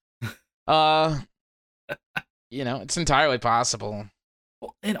mouth. You know, it's entirely possible.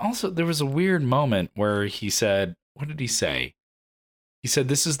 And also, there was a weird moment where he said, what did he say? He said,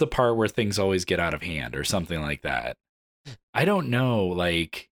 this is the part where things always get out of hand, or something like that. I don't know,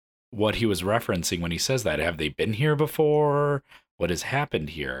 like, what he was referencing when he says that. Have they been here before? What has happened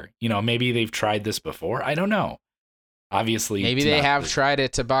here? You know, maybe they've tried this before. I don't know. Obviously, maybe they have tried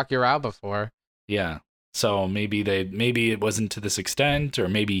it to Bacurau before. Yeah. So maybe it wasn't to this extent, or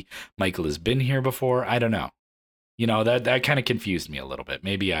maybe Michael has been here before. I don't know. You know, that kind of confused me a little bit.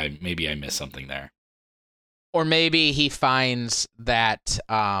 Maybe I missed something there. Or maybe he finds that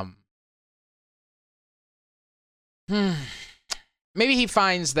maybe he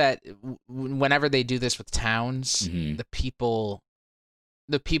finds that whenever they do this with towns, Mm-hmm. the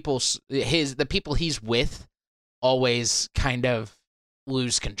people he's with always kind of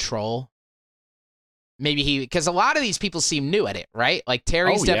lose control. Maybe because a lot of these people seem new at it, right? Like,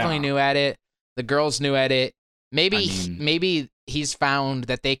 Terry's definitely new at it. The girl's new at it. Maybe he's found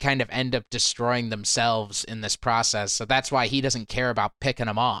that they kind of end up destroying themselves in this process, so that's why he doesn't care about picking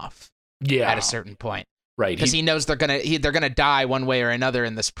them off. Yeah. At a certain point, right? Because he knows they're gonna die one way or another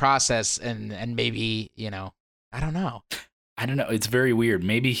in this process, and maybe, you know, I don't know. It's very weird.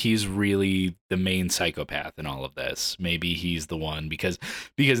 Maybe he's really the main psychopath in all of this. Maybe he's the one because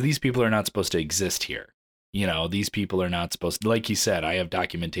these people are not supposed to exist here. You know, these people are not supposed to, like he said, I have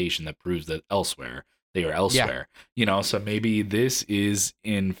documentation that proves that they are elsewhere. Yeah. You know, so maybe this is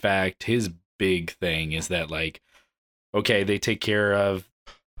in fact his big thing, is that, like, okay, they take care of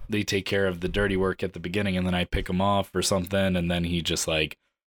the dirty work at the beginning, and then I pick him off or something, and then he just and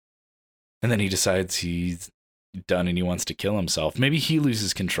then he decides he's done and he wants to kill himself. Maybe he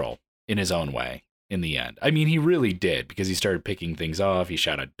loses control in his own way in the end. I mean, he really did, because he started picking things off. He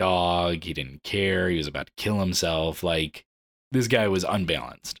shot a dog. He didn't care. He was about to kill himself. Like, this guy was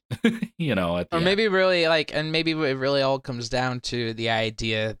unbalanced, you know. At the end. Maybe really maybe it really all comes down to the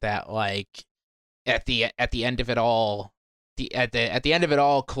idea that, like, at the end of it all, at the end of it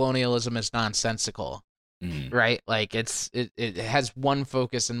all, colonialism is nonsensical, right? Like, it has one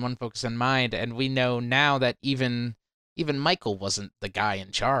focus and one focus in mind, and we know now that even Michael wasn't the guy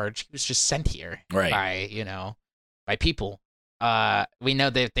in charge. He was just sent here by people. We know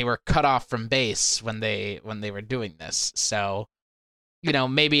that they were cut off from base when they were doing this. So, you know,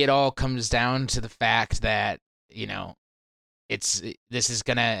 maybe it all comes down to the fact that, you know, this is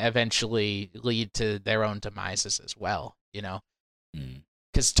gonna eventually lead to their own demises as well. You know,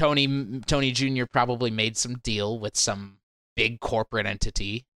 because Tony Jr. probably made some deal with some big corporate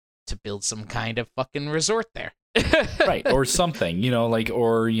entity to build some kind of fucking resort there. Right, or something, you know, like,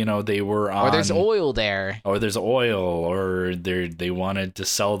 or, you know, they were on, or there's oil there, or they wanted to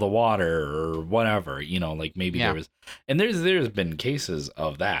sell the water or whatever, you know, like, maybe there was, and there's been cases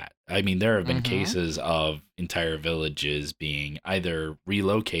of that. I mean, there have been cases of entire villages being either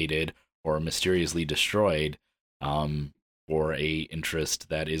relocated or mysteriously destroyed for a interest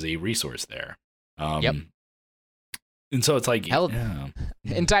that is a resource there. And so it's like,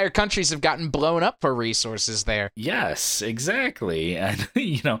 entire countries have gotten blown up for resources there. Yes, exactly. And,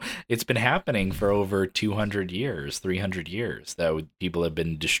 you know, it's been happening for over 200 years, 300 years that people have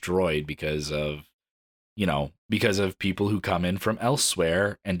been destroyed because of people who come in from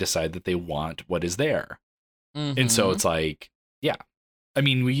elsewhere and decide that they want what is there. And so it's like, yeah. I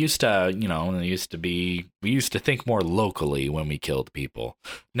mean, we used to think more locally when we killed people.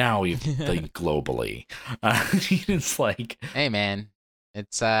 Now we think globally. It's like, hey man,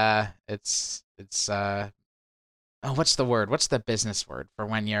 it's Oh, what's the word? What's the business word for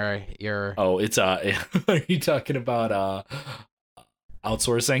when you're Oh, it's are you talking about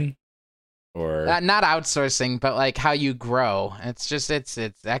outsourcing or not outsourcing, but like how you grow. It's just it's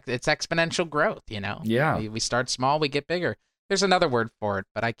exponential growth, you know. yeah, We start small, we get bigger. There's another word for it,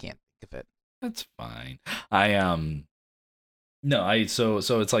 but I can't think of it. that's fine. I no, I so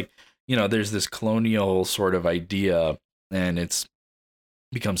it's like, there's this colonial sort of idea, and it's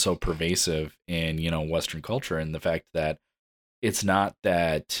become so pervasive in, Western culture, and the fact that it's not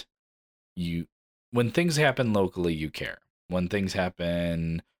that you when things happen locally you care. When things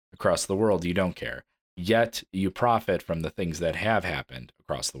happen across the world you don't care. Yet you profit from the things that have happened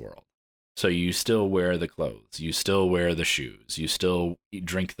across the world. So you still wear the clothes, you still wear the shoes, you still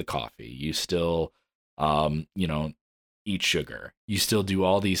drink the coffee, you still eat sugar. You still do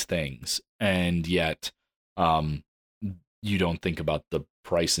all these things, and yet um you don't think about the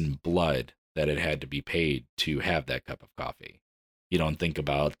price in blood that it had to be paid to have that cup of coffee. You don't think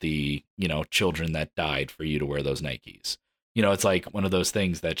about the, children that died for you to wear those Nikes. It's like one of those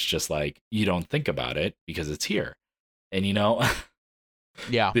things that's just like, you don't think about it because it's here. And,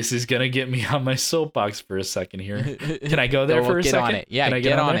 Yeah. this is going to get me on my soapbox for a second here. Can I go there No, for a get second? on it. Yeah, Can I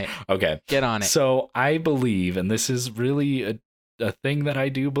get on there? it. Okay. Get on it. So I believe, and this is really a thing that I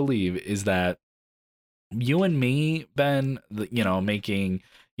do believe, is that you and me, Ben, making,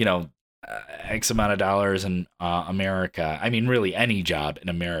 X amount of dollars in America. I mean, really any job in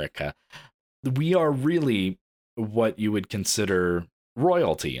America. We are really what you would consider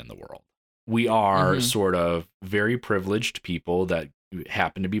royalty in the world. We are sort of very privileged people that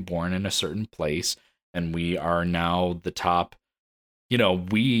happen to be born in a certain place, and we are now the top.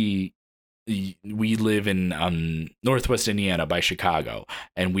 We live in Northwest Indiana by Chicago,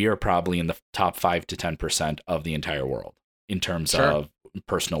 and we are probably in the top 5 to 10% of the entire world in terms of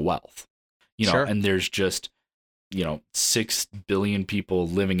personal wealth. And there's just 6 billion people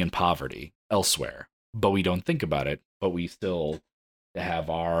living in poverty elsewhere, but we don't think about it. But we still have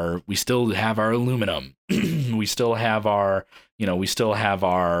our aluminum. we still have our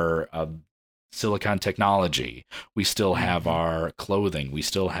silicon technology. We still have our clothing. We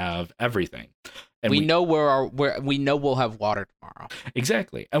still have everything. And we know we know we'll have water tomorrow.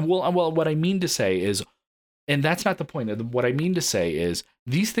 Exactly. And well, what I mean to say is, and that's not the point. What I mean to say is,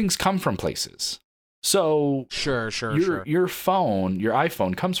 these things come from places. So sure. Your phone, your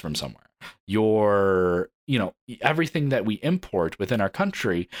iPhone comes from somewhere. Your, everything that we import within our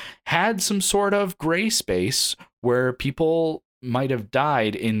country had some sort of gray space where people might have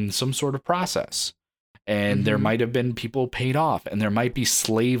died in some sort of process, and there might have been people paid off, and there might be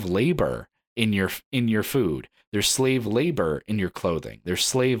slave labor in your food. There's slave labor in your clothing. There's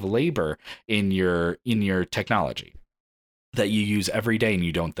slave labor in your technology that you use every day and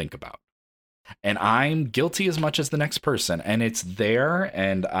you don't think about. And I'm guilty as much as the next person, and it's there.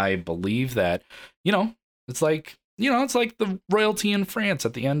 And I believe that, it's like the royalty in France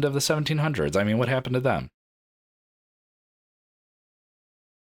at the end of the 1700s. I mean, what happened to them?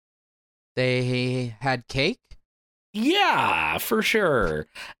 They had cake? Yeah, for sure.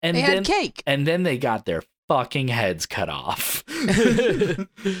 And they had cake. And then they got their fucking heads cut off.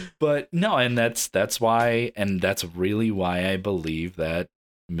 But no, and that's why, and that's really why I believe that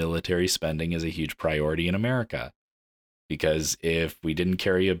military spending is a huge priority in America. Because if we didn't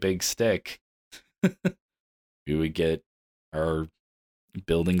carry a big stick, we would get our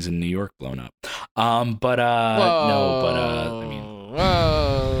buildings in New York blown up. I mean,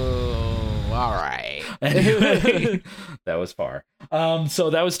 whoa, all right. Anyway, that was far. So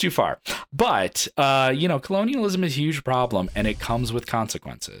that was too far. But colonialism is a huge problem, and it comes with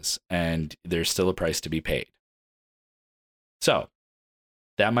consequences, and there's still a price to be paid. So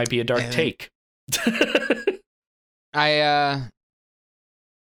that might be a dark take. I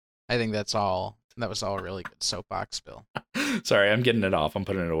think that's all. That was all a really good soapbox spill. Sorry, I'm getting it off. I'm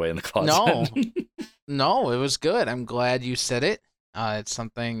putting it away in the closet. No, it was good. I'm glad you said it. It's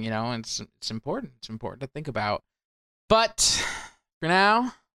something, it's important. It's important to think about. But for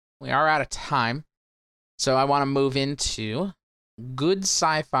now, we are out of time. So I want to move into good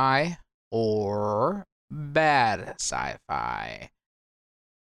sci-fi or bad sci-fi.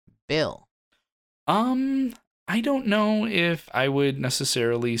 Bill. I don't know if I would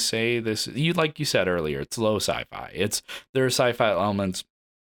necessarily say this. Like you said earlier, it's low sci-fi. There are sci-fi elements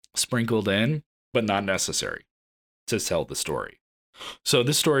sprinkled in, but not necessary to tell the story. So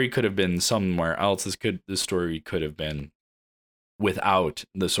this story could have been somewhere else. This story could have been without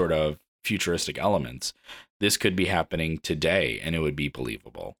the sort of futuristic elements. This could be happening today, and it would be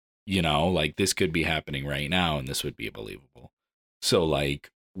believable. Like this could be happening right now, and this would be believable. So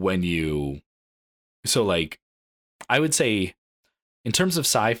I would say in terms of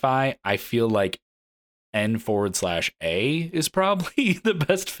sci-fi, I feel like N/A is probably the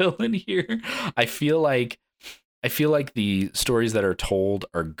best villain here. I feel like the stories that are told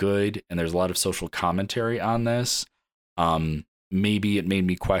are good, and there's a lot of social commentary on this. Maybe it made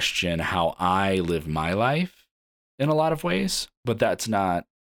me question how I live my life in a lot of ways, but that's not.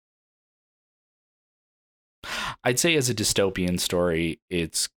 I'd say as a dystopian story,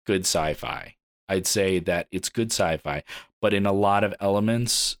 it's good sci-fi. I'd say that it's good sci-fi, but in a lot of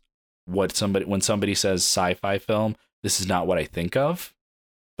elements, when somebody says sci-fi film, this is not what I think of.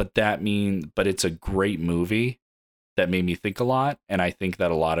 But it's a great movie that made me think a lot, and I think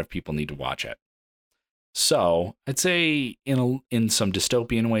that a lot of people need to watch it. So I'd say in some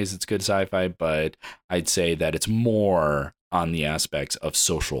dystopian ways it's good sci-fi, but I'd say that it's more on the aspects of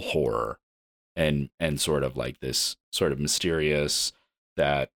social horror and sort of like this sort of mysterious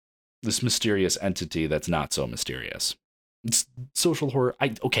entity that's not so mysterious. It's social horror.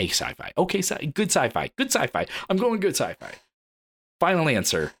 Okay, sci-fi. Okay, good sci-fi. Good sci-fi. I'm going good sci-fi. Final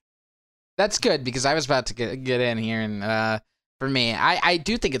answer. That's good, because I was about to get in here, and for me, I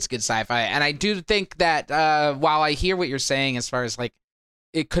do think it's good sci-fi, and I do think that while I hear what you're saying as far as like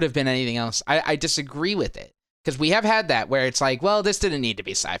it could have been anything else, I disagree with it, because we have had that where it's like, well, this didn't need to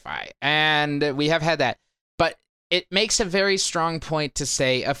be sci-fi, and we have had that, but it makes a very strong point to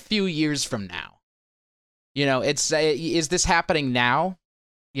say a few years from now. You know, it's is this happening now?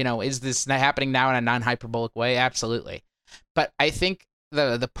 You know, is this happening now in a non-hyperbolic way? Absolutely. But I think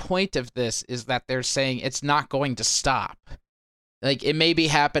the point of this is that they're saying it's not going to stop. Like, it may be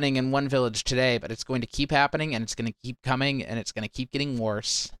happening in one village today, but it's going to keep happening, and it's going to keep coming, and it's going to keep getting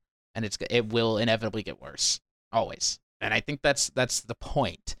worse, and it will inevitably get worse, always. And I think that's the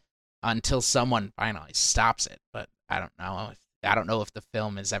point, until someone finally stops it. But I don't know. I don't know if the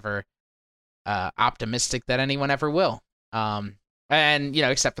film is ever optimistic that anyone ever will. And, you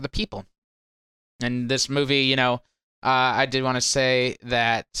know, except for the people. And this movie, you know, I did want to say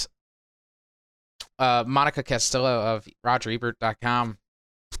that Monica Castillo of RogerEbert.com,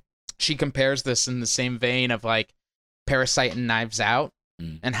 she compares this in the same vein of like Parasite and Knives Out,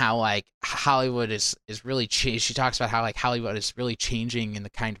 and how like Hollywood is really changed. She talks about how like Hollywood is really changing in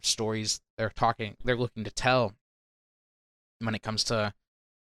the kind of stories they're looking to tell when it comes to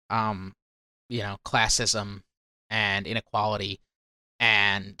you know, classism and inequality.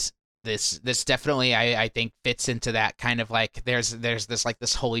 And this definitely I think fits into that kind of like there's this like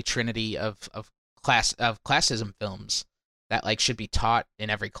this holy trinity of classism films that like should be taught in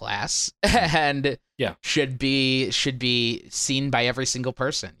every class and should be seen by every single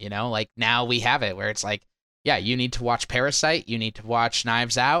person, you know? Like, now we have it where it's like, yeah, you need to watch Parasite, you need to watch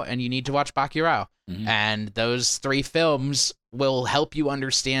Knives Out, and you need to watch Bacurau. Mm-hmm. And those three films will help you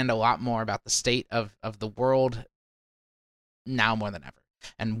understand a lot more about the state of the world now more than ever,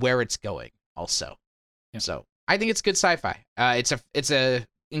 and where it's going also. Yeah. So I think it's good sci-fi. It's a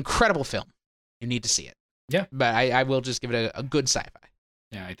incredible film. You need to see it. Yeah. But I will just give it a good sci-fi.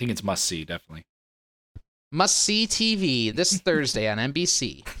 Yeah, I think it's must-see, definitely. Must-see TV this Thursday on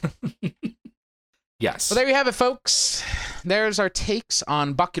NBC. Yes. Well, there you have it, folks. There's our takes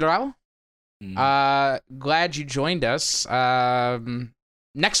on Bacurau. Glad you joined us.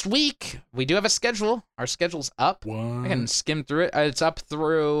 Next week, we do have a schedule. Our schedule's up. What? I can skim through it. It's up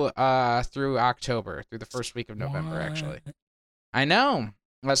through October, through the first week of November, actually. I know.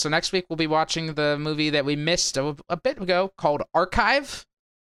 So next week, we'll be watching the movie that we missed a bit ago called Archive.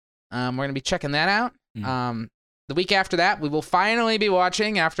 We're going to be checking that out. The week after that, we will finally be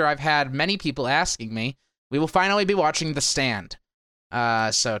watching, after I've had many people asking me, we will finally be watching The Stand.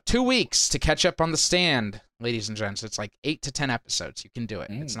 So 2 weeks to catch up on The Stand, ladies and gents. It's like 8 to 10 episodes. You can do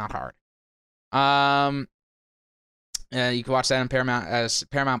it. It's not hard. You can watch that on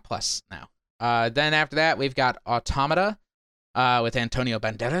Paramount Plus now. Then after that, we've got Automata with Antonio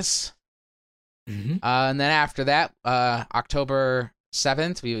Banderas. Mm-hmm. And then after that, October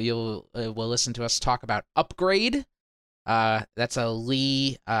 7th, we'll listen to us talk about Upgrade. That's a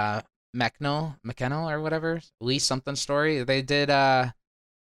Lee McKennell or whatever, Lee something story. They did that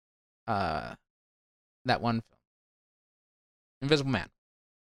one film, Invisible Man.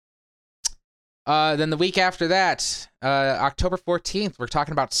 Then the week after that, October 14th, we're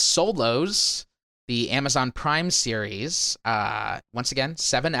talking about Solos, the Amazon Prime series. Once again,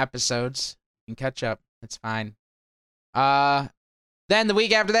 7 episodes. You can catch up. It's fine. Then the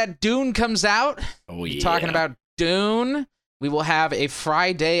week after that, Dune comes out. Oh, yeah. Talking about Dune. We will have a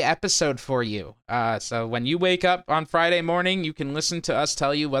Friday episode for you. So when you wake up on Friday morning, you can listen to us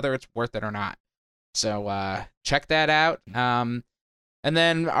tell you whether it's worth it or not. So check that out. And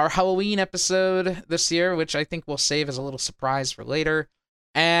then our Halloween episode this year, which I think we'll save as a little surprise for later.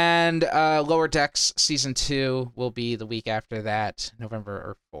 And Lower Decks Season 2 will be the week after that,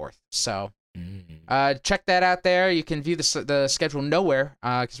 November 4th. So check that out there. You can view the schedule nowhere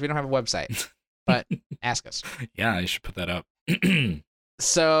because we don't have a website. But ask us. Yeah, I should put that up.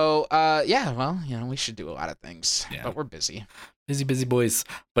 So, yeah, well, we should do a lot of things, but we're busy. Busy boys.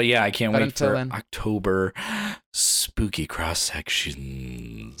 But yeah, I can't wait for then, October. Spooky cross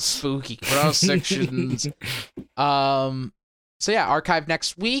sections. So yeah, archive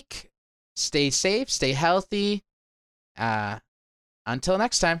next week. Stay safe, stay healthy. Until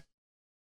next time.